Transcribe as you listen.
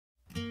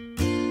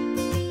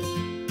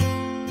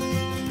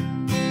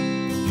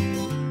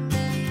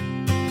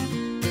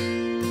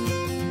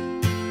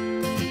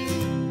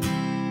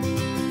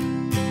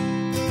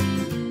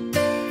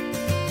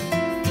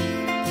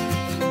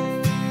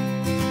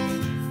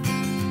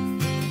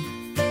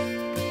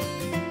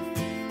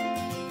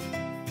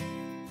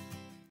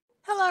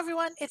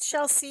everyone, it's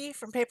Shel C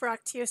from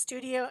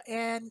PaperOcotilloStudio,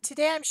 and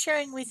today I'm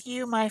sharing with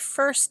you my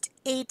first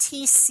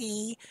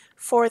ATC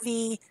for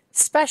the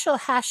special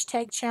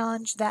hashtag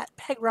challenge that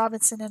Peg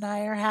Robinson and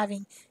I are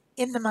having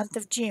in the month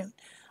of June.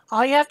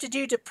 All you have to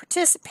do to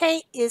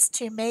participate is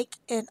to make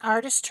an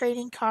artist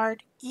trading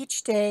card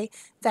each day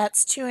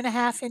that's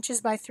 2.5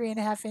 inches by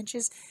 3.5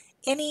 inches,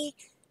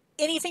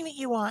 anything that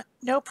you want,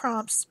 no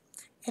prompts,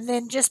 and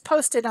then just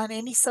post it on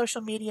any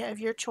social media of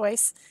your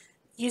choice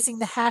using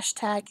the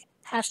hashtag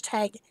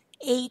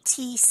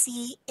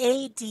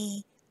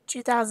ATCAD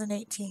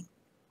 2018.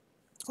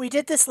 We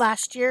did this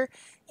last year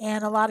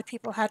and a lot of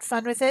people had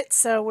fun with it,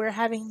 so we're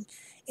having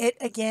it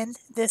again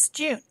this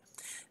June.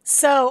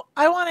 So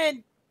I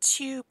wanted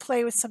to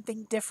play with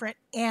something different,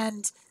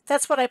 and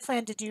that's what I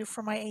plan to do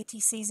for my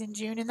ATCs in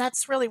June, and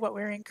that's really what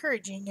we're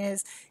encouraging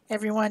is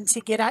everyone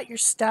to get out your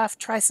stuff,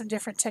 try some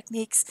different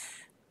techniques,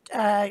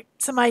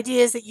 some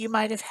ideas that you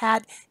might have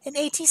had. An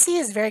ATC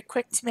is very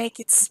quick to make.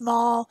 It's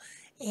small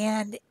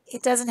and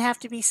it doesn't have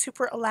to be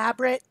super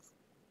elaborate.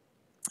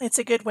 It's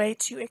a good way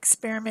to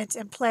experiment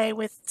and play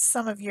with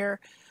some of your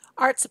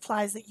art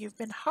supplies that you've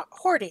been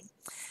hoarding.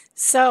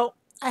 So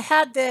I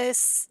had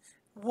this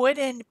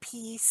wooden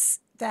piece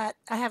that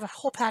I have a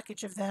whole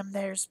package of them.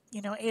 There's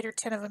 8 or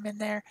 10 of them in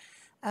there.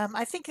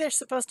 I think they're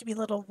supposed to be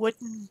little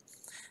wooden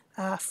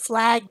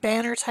flag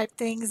banner type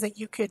things that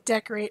you could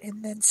decorate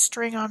and then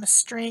string on a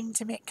string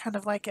to make kind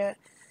of like a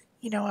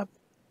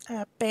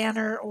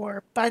banner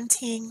or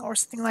bunting or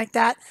something like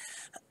that.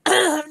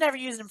 I've never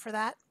used them for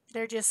that.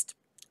 They're just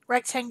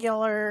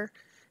rectangular,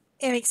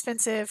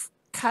 inexpensive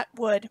cut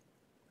wood.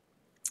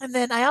 And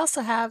then I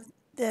also have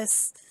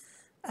this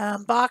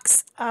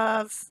box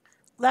of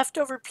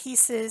leftover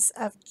pieces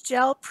of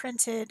gel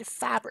printed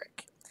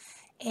fabric.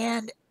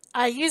 And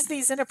I used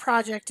these in a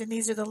project, and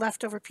these are the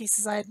leftover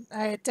pieces. I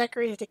had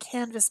decorated a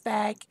canvas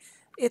bag.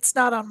 It's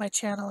not on my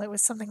channel. It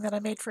was something that I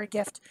made for a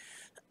gift.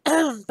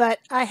 But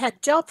I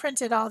had gel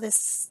printed all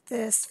this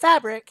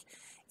fabric.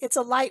 It's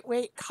a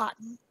lightweight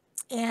cotton,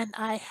 and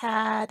I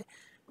had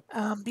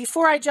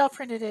before I gel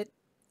printed it,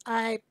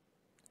 I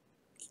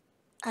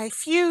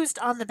fused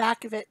on the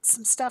back of it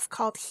some stuff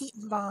called Heat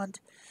and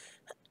Bond,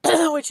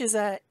 which is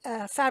a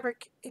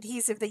fabric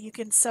adhesive that you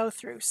can sew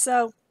through.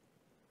 So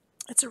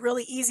it's a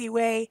really easy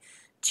way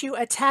to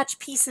attach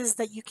pieces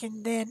that you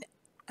can then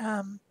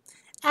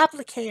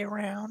applique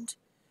around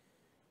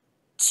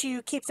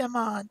to keep them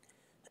on.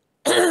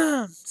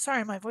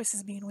 Sorry, my voice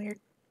is being weird.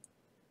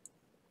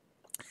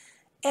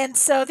 And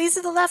so these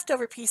are the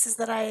leftover pieces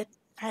that I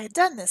had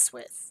done this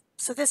with.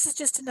 So this is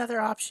just another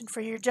option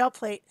for your gel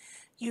plate.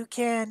 You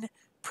can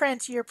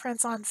print your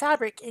prints on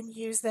fabric and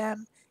use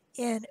them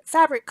in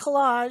fabric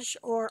collage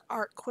or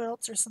art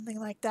quilts or something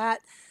like that.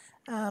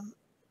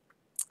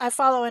 I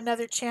follow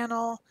another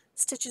channel,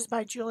 Stitches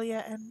by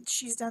Julia, and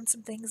she's done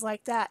some things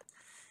like that.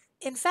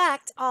 In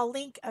fact, I'll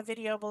link a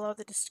video below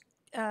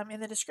in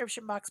the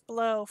description box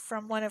below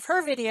from one of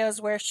her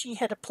videos where she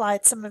had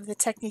applied some of the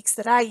techniques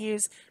that I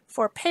use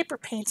for paper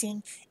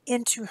painting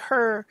into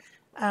her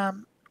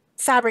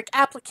fabric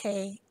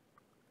applique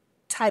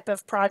type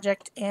of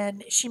project,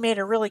 and she made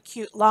a really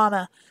cute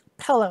llama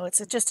pillow.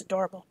 It's just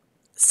adorable.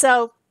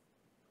 So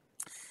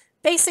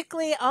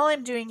basically, all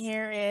I'm doing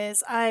here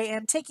is I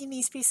am taking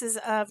these pieces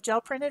of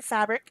gel printed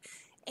fabric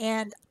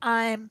and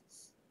I'm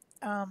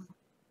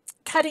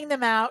cutting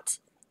them out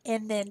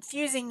and then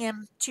fusing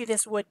them to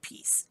this wood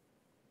piece.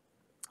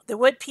 The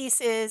wood piece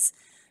is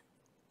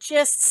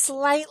just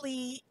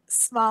slightly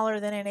smaller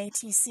than an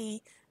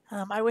ATC.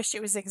 I wish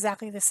it was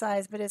exactly the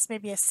size, but it's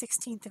maybe a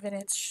 1/16 of an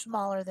inch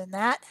smaller than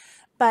that.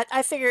 But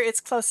I figure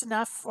it's close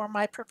enough for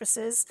my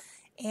purposes.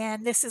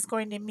 And this is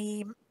going to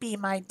be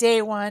my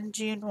day one,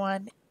 June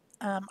 1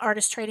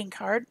 artist trading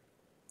card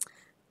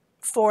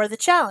for the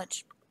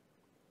challenge.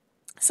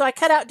 So I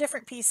cut out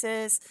different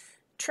pieces,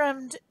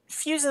 trimmed,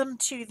 fused them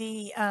to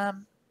the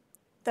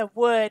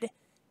wood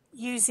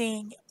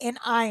using an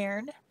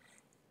iron,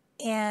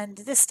 and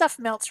this stuff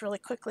melts really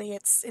quickly.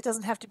 It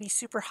doesn't have to be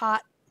super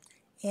hot,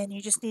 and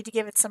you just need to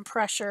give it some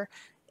pressure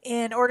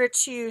in order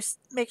to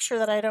make sure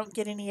that I don't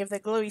get any of the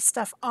gluey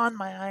stuff on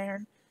my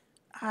iron.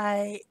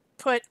 I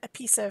put a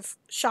piece of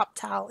shop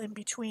towel in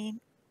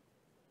between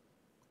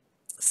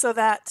so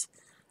that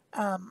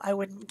I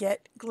wouldn't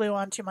get glue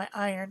onto my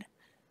iron.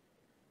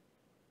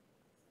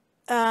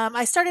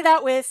 I started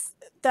out with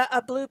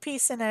a blue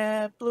piece and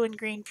a blue and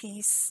green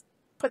piece.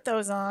 Put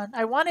those on.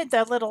 I wanted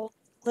the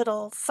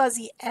little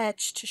fuzzy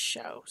edge to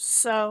show.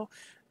 So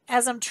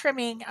as I'm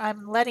trimming,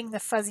 I'm letting the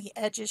fuzzy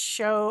edges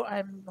show.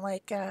 I'm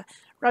like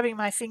rubbing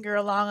my finger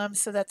along them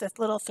so that the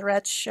little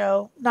threads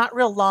show. Not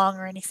real long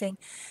or anything.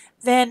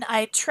 Then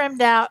I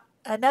trimmed out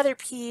another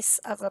piece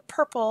of a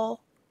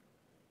purple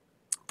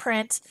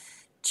print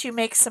to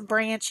make some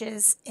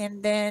branches,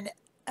 and then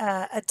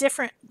a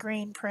different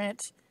green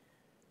print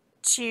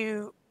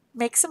to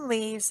make some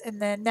leaves,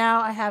 and then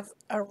now I have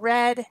a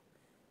red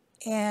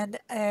and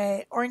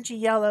a orangey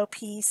yellow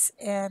piece,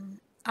 and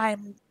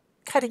I'm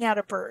cutting out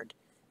a bird.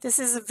 This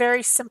is a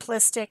very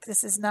simplistic.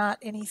 This is not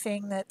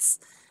anything that's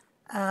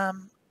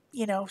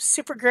you know,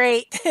 super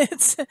great.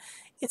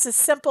 It's a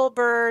simple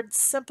bird,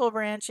 simple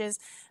branches,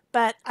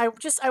 but I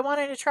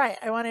wanted to try it.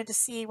 I wanted to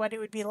see what it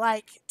would be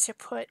like to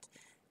put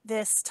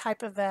this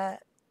type of a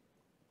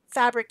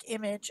fabric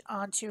image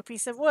onto a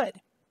piece of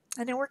wood,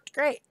 and it worked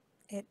great.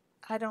 It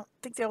I don't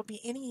think there will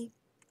be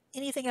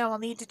anything I will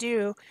need to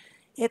do.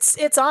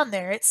 It's on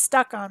there. It's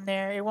stuck on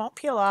there. It won't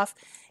peel off,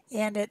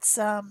 and it's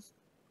I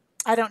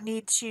don't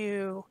need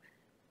to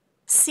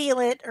seal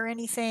it or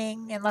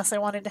anything unless I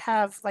wanted to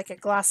have like a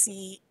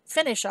glossy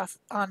finish off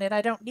on it.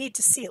 I don't need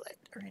to seal it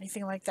or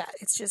anything like that.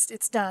 It's just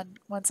it's done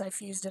once I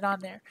fused it on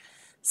there.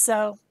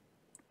 So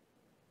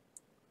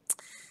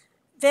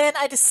then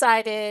I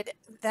decided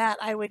that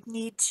I would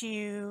need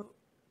to,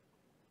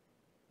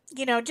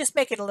 you know, just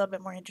make it a little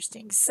bit more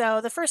interesting.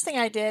 So the first thing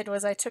I did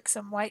was I took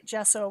some white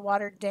gesso,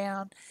 watered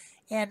down,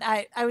 and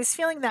I was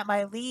feeling that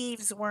my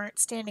leaves weren't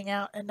standing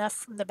out enough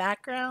from the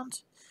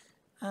background.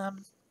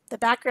 Um, the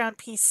background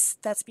piece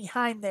that's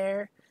behind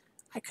there,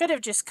 I could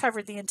have just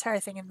covered the entire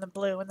thing in the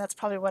blue, and that's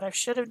probably what I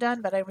should have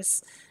done, but I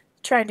was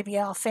trying to be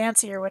all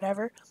fancy or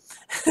whatever.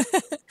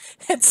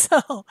 And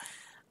so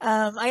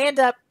I end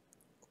up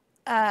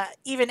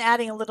even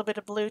adding a little bit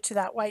of blue to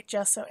that white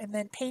gesso and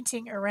then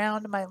painting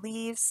around my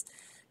leaves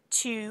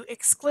to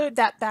exclude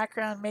that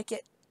background, make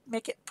it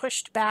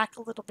pushed back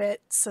a little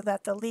bit so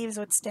that the leaves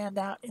would stand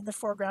out in the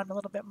foreground a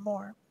little bit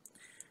more.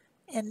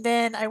 And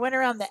then I went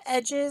around the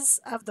edges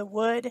of the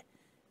wood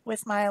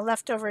with my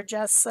leftover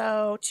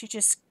gesso to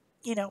just,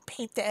 you know,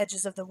 paint the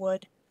edges of the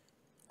wood.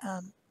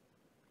 Um,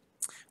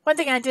 One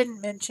thing I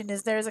didn't mention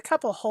is there's a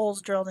couple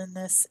holes drilled in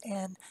this,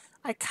 and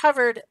I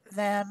covered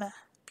them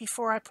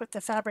before I put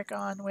the fabric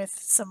on with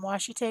some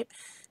washi tape,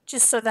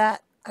 just so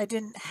that I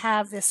didn't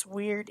have this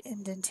weird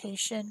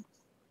indentation.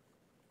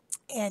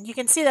 And you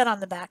can see that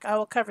on the back. I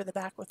will cover the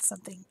back with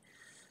something,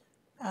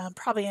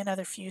 probably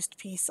another fused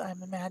piece,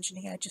 I'm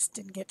imagining. I just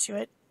didn't get to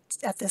it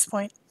at this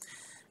point.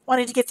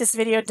 Wanted to get this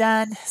video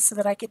done so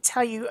that I could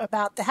tell you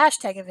about the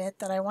hashtag event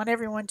that I want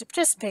everyone to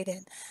participate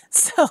in.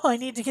 So I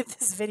need to get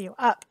this video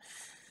up.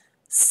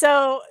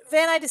 So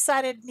then I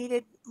decided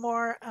needed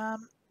more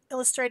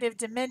illustrative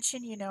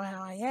dimension. You know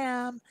how I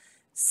am.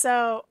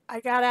 So I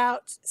got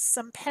out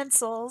some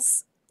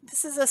pencils.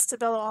 This is a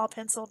Stabilo All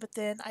pencil, but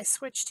then I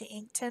switched to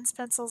Inktense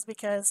pencils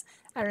because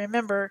I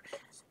remember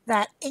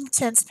that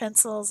Inktense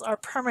pencils are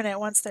permanent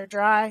once they're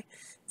dry.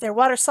 They're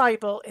water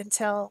soluble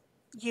until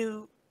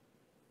you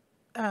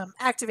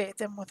activate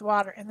them with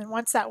water, and then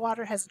once that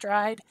water has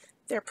dried,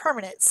 they're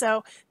permanent.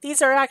 So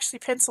these are actually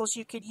pencils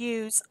you could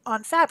use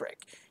on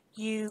fabric.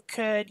 You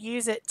could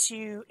use it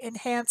to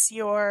enhance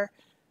your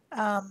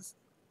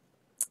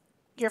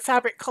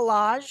fabric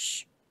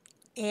collage,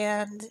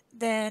 and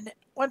then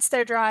once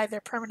they're dry, they're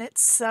permanent.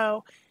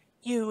 So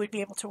you would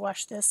be able to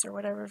wash this or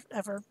whatever,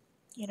 ever,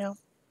 you know,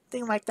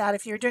 thing like that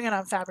if you're doing it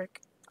on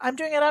fabric. I'm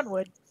doing it on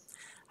wood.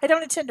 I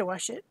don't intend to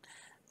wash it,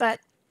 but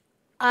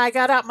I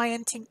got out my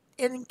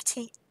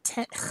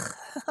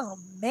oh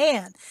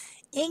man,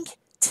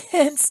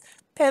 Inktense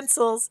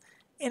pencils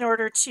in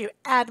order to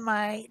add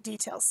my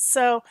details.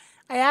 So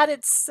I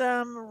added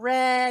some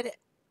red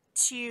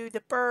to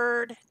the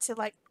bird to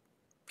like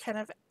kind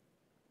of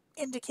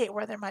indicate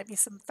where there might be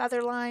some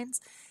feather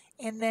lines.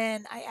 And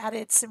then I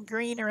added some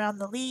green around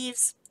the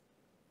leaves,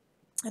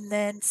 and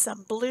then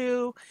some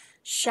blue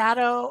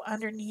shadow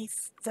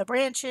underneath the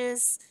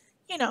branches,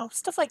 you know,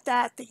 stuff like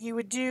that that you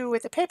would do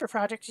with a paper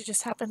project. It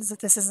just happens that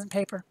this isn't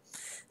paper.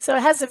 So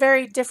it has a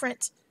very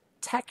different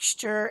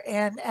texture,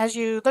 and as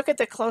you look at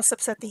the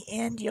close-ups at the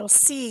end, you'll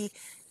see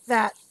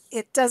that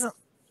it doesn't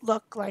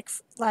look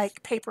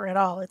like paper at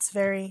all. It's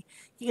very,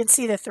 you can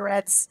see the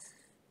threads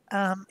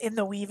in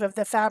the weave of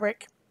the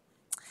fabric.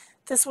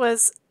 This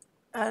was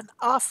an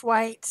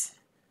off-white,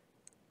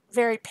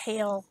 very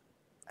pale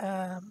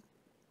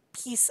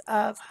piece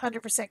of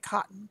 100%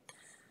 cotton,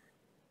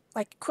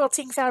 like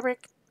quilting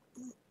fabric,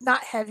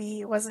 not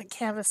heavy. It wasn't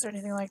canvas or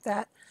anything like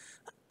that.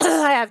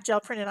 I have gel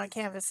printed on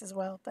canvas as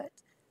well, but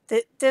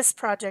this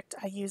project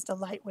I used a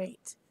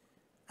lightweight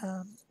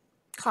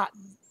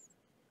cotton,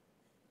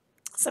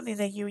 something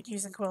that you would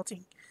use in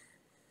quilting.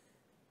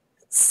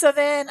 So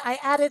then I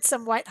added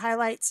some white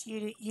highlights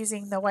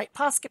using the white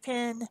Posca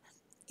pen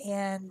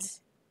and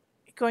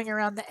going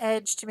around the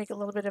edge to make a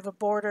little bit of a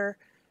border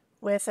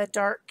with a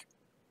dark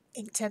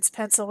Inktense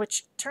pencil,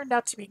 which turned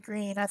out to be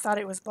green. I thought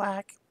it was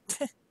black.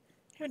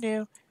 Who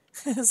knew?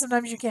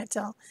 Sometimes you can't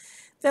tell.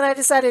 Then I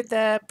decided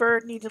the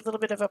bird needed a little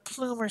bit of a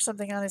plume or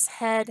something on his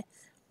head.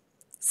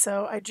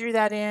 So I drew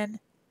that in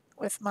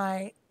with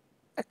my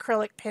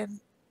acrylic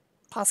pen,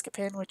 Posca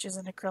pen, which is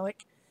an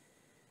acrylic.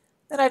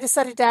 Then I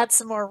decided to add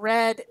some more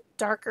red,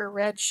 darker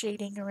red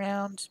shading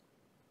around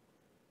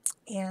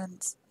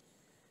and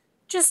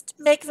just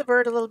make the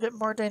bird a little bit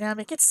more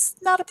dynamic. It's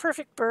not a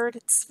perfect bird.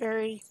 It's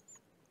very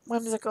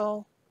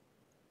whimsical.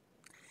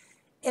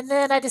 And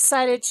then I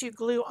decided to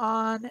glue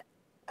on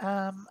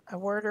a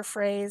word or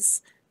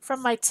phrase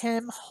from my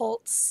Tim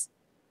Holtz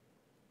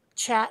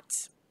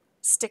chat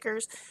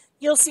stickers.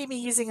 You'll see me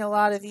using a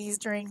lot of these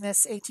during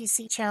this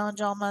ATC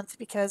challenge all month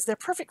because they're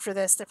perfect for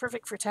this. They're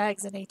perfect for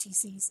tags and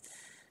ATCs.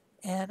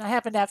 And I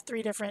happen to have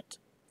 3 different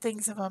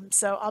things of them,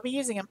 so I'll be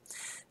using them.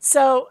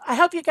 So I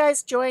hope you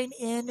guys join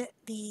in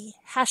the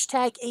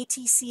hashtag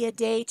ATC a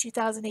Day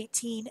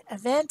 2018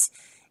 event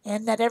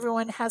and that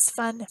everyone has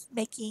fun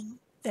making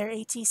their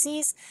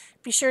ATCs.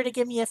 Be sure to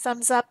give me a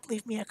thumbs up,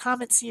 leave me a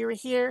comment so you were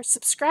here,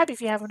 subscribe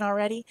if you haven't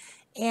already,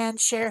 and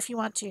share if you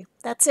want to.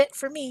 That's it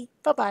for me.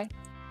 Bye-bye.